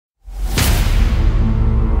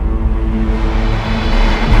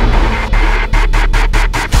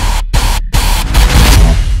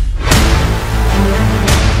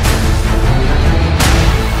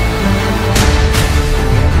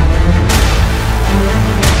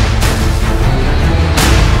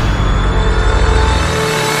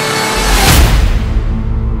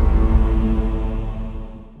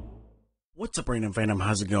What's up, Random Phantom?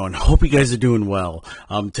 How's it going? Hope you guys are doing well.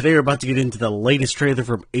 Today we're about to get into the latest trailer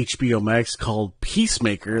from HBO Max called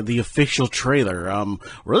Peacemaker, the official trailer.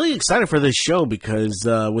 Really excited for this show because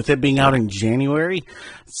with it being out in January,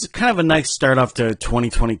 it's kind of a nice start off to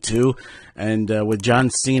 2022. And with John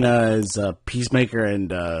Cena as Peacemaker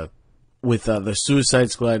and with the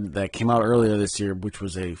Suicide Squad that came out earlier this year, which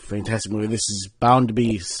was a fantastic movie. This is bound to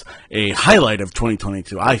be a highlight of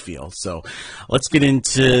 2022, I feel. So let's get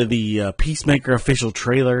into the Peacemaker official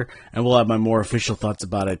trailer, and we'll have my more official thoughts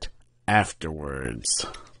about it afterwards.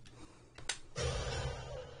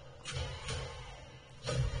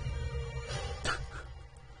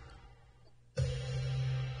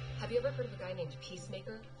 Have you ever heard of a guy named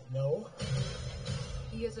Peacemaker? No.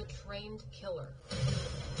 He is a trained killer.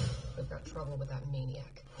 I've got trouble with that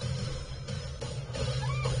maniac.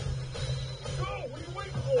 Go! What are you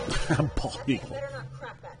waiting for? Bald Eagle. Better not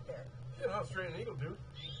crap back there. You know how straight an eagle do.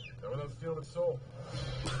 Not without stealing its soul.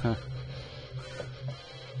 Hey,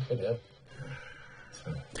 Dad.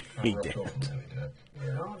 He did. You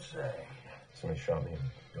don't say. Somebody shot me.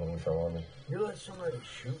 The only one fell on me. You let somebody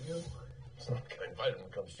shoot you? It's not the kind of invited him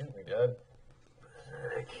to come shoot me, Dad.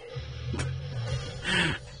 Pathetic.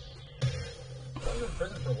 I'm in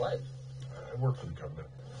prison for life. I work for the government.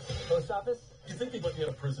 Post office? You think they let me out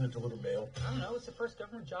of prison to deliver mail? I don't know. It's the first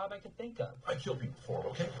government job I could think of. I kill people for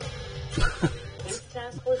them, okay? This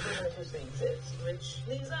task force is supposed to exist, which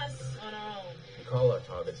leaves us on our own. We call our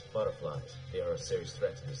targets butterflies. They are a serious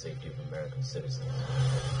threat to the safety of American citizens.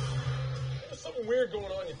 There's something weird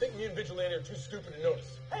going on. You think me and Vigilante are too stupid to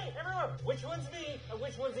notice? Hey, everyone! Which one's me and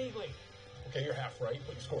which one's Eagly? Okay, you're half right,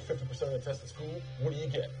 but you score 50% of the test at school. What do you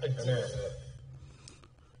get? A D.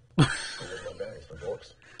 My bags for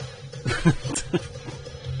dorks.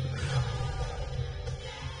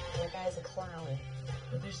 That guy's a clown.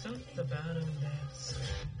 But there's something about him that's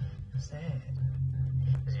sad.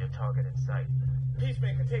 Is your target in sight?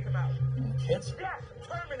 Peacemaker, take him out. Kids? Yes!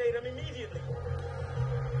 Terminate him immediately!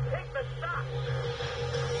 Take the shot!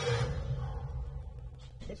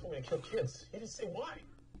 He told me to kill kids. He didn't say why.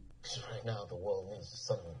 Because right now the world needs a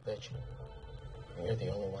son of a bitch. And you're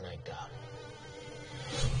the only one I got.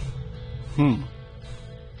 I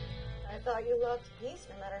thought you loved peace,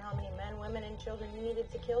 no matter how many men, women, and children you needed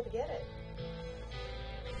to kill to get it.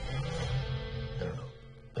 I don't know.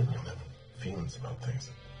 I don't have feelings about things.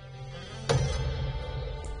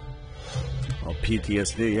 Oh,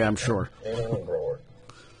 PTSD, yeah, I'm sure. Anyone grower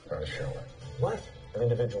trying to show it. What? An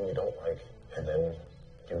individual you don't like, and then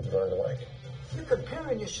you learn to like it. You're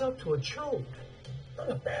comparing yourself to a chode. Not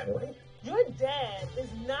in a bad way. Your dad is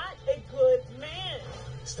not a good man.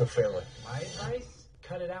 Still family. My advice?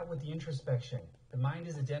 Cut it out with the introspection. The mind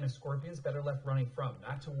is a den of scorpions better left running from,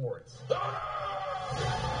 not towards. You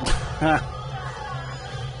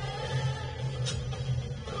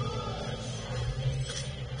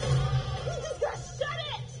just got shut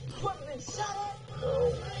it! You haven't been shut it?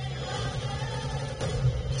 No.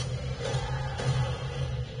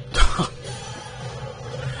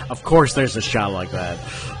 Of course there's a shot like that.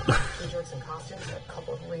 Two jerks in costumes and a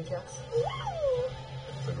couple of rejects.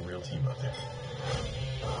 It's like a real team out there.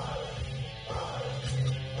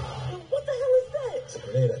 What the hell is that? It's a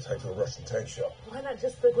grenade I tied to a Russian tank shell. Why not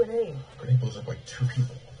just the grenade? Grenade blows up like 2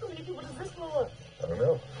 people. How many people does this blow up? I don't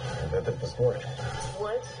know. I read that this morning.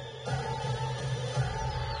 What?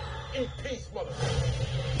 Eat peace, mother.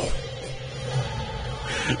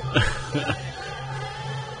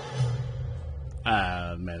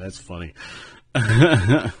 Man, that's funny.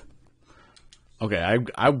 Okay,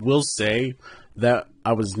 I will say that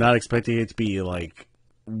I was not expecting it to be like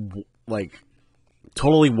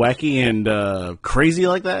totally wacky and crazy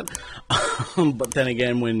like that. But then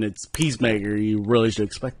again, when it's Peacemaker, you really should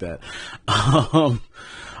expect that.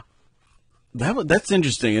 That's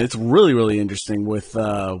interesting. It's really, really interesting with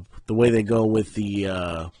the way they go with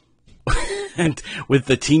the and with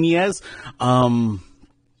the Tiniez.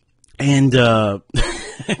 And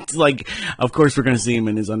it's like, of course we're going to see him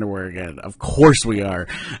in his underwear again. Of course we are.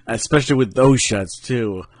 Especially with those shots,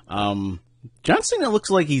 too. John Cena looks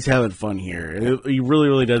like he's having fun here. He really,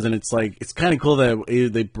 really does. And it's like, it's kind of cool that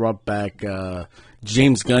they brought back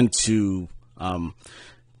James Gunn to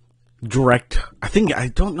direct. I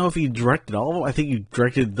don't know if he directed all of them. I think he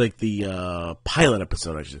directed, like, the pilot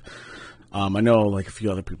episode, I should. I know, like, a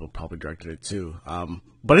few other people probably directed it, too.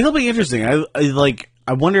 But it'll be interesting.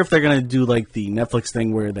 I wonder if they're going to do, like, the Netflix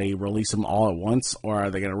thing where they release them all at once, or are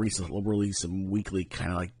they going to release them weekly, kind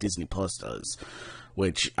of like Disney Plus does.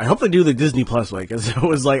 Which, I hope they do the Disney Plus way, because it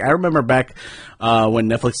was like, I remember back when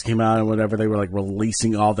Netflix came out and whatever, they were, like,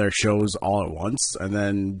 releasing all their shows all at once, and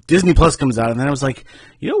then Disney Plus comes out, and then I was like,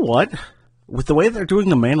 you know what? with the way they're doing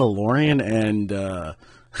The Mandalorian and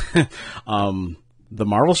the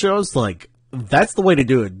Marvel shows, like, that's the way to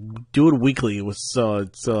do it. Do it weekly. It was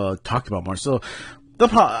talked about more. So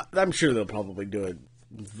I'm sure they'll probably do it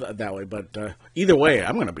that way. But either way,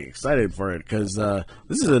 I'm going to be excited for it because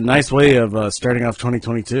this is a nice way of starting off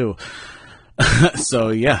 2022. So,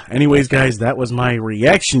 yeah. Anyways, guys, that was my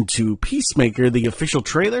reaction to Peacemaker, the official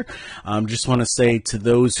trailer. Just want to say to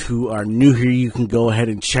those who are new here, you can go ahead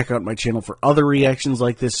and check out my channel for other reactions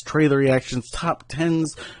like this, trailer reactions, top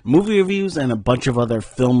 10s, movie reviews, and a bunch of other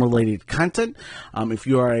film-related content. If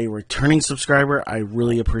you are a returning subscriber, I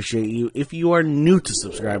really appreciate you. If you are new to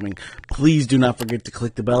subscribing, please do not forget to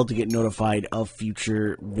click the bell to get notified of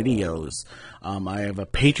future videos. I have a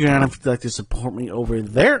Patreon if you'd like to support me over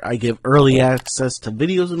there. I give early access to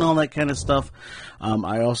videos and all that kind of stuff.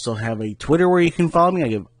 I also have a Twitter where you can follow me. I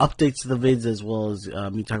give updates to the vids as well as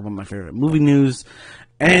me talking about my favorite movie news.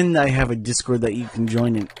 And I have a Discord that you can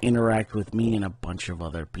join and interact with me and a bunch of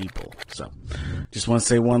other people. So, just want to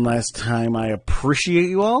say one last time, I appreciate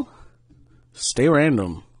you all. Stay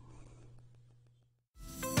random.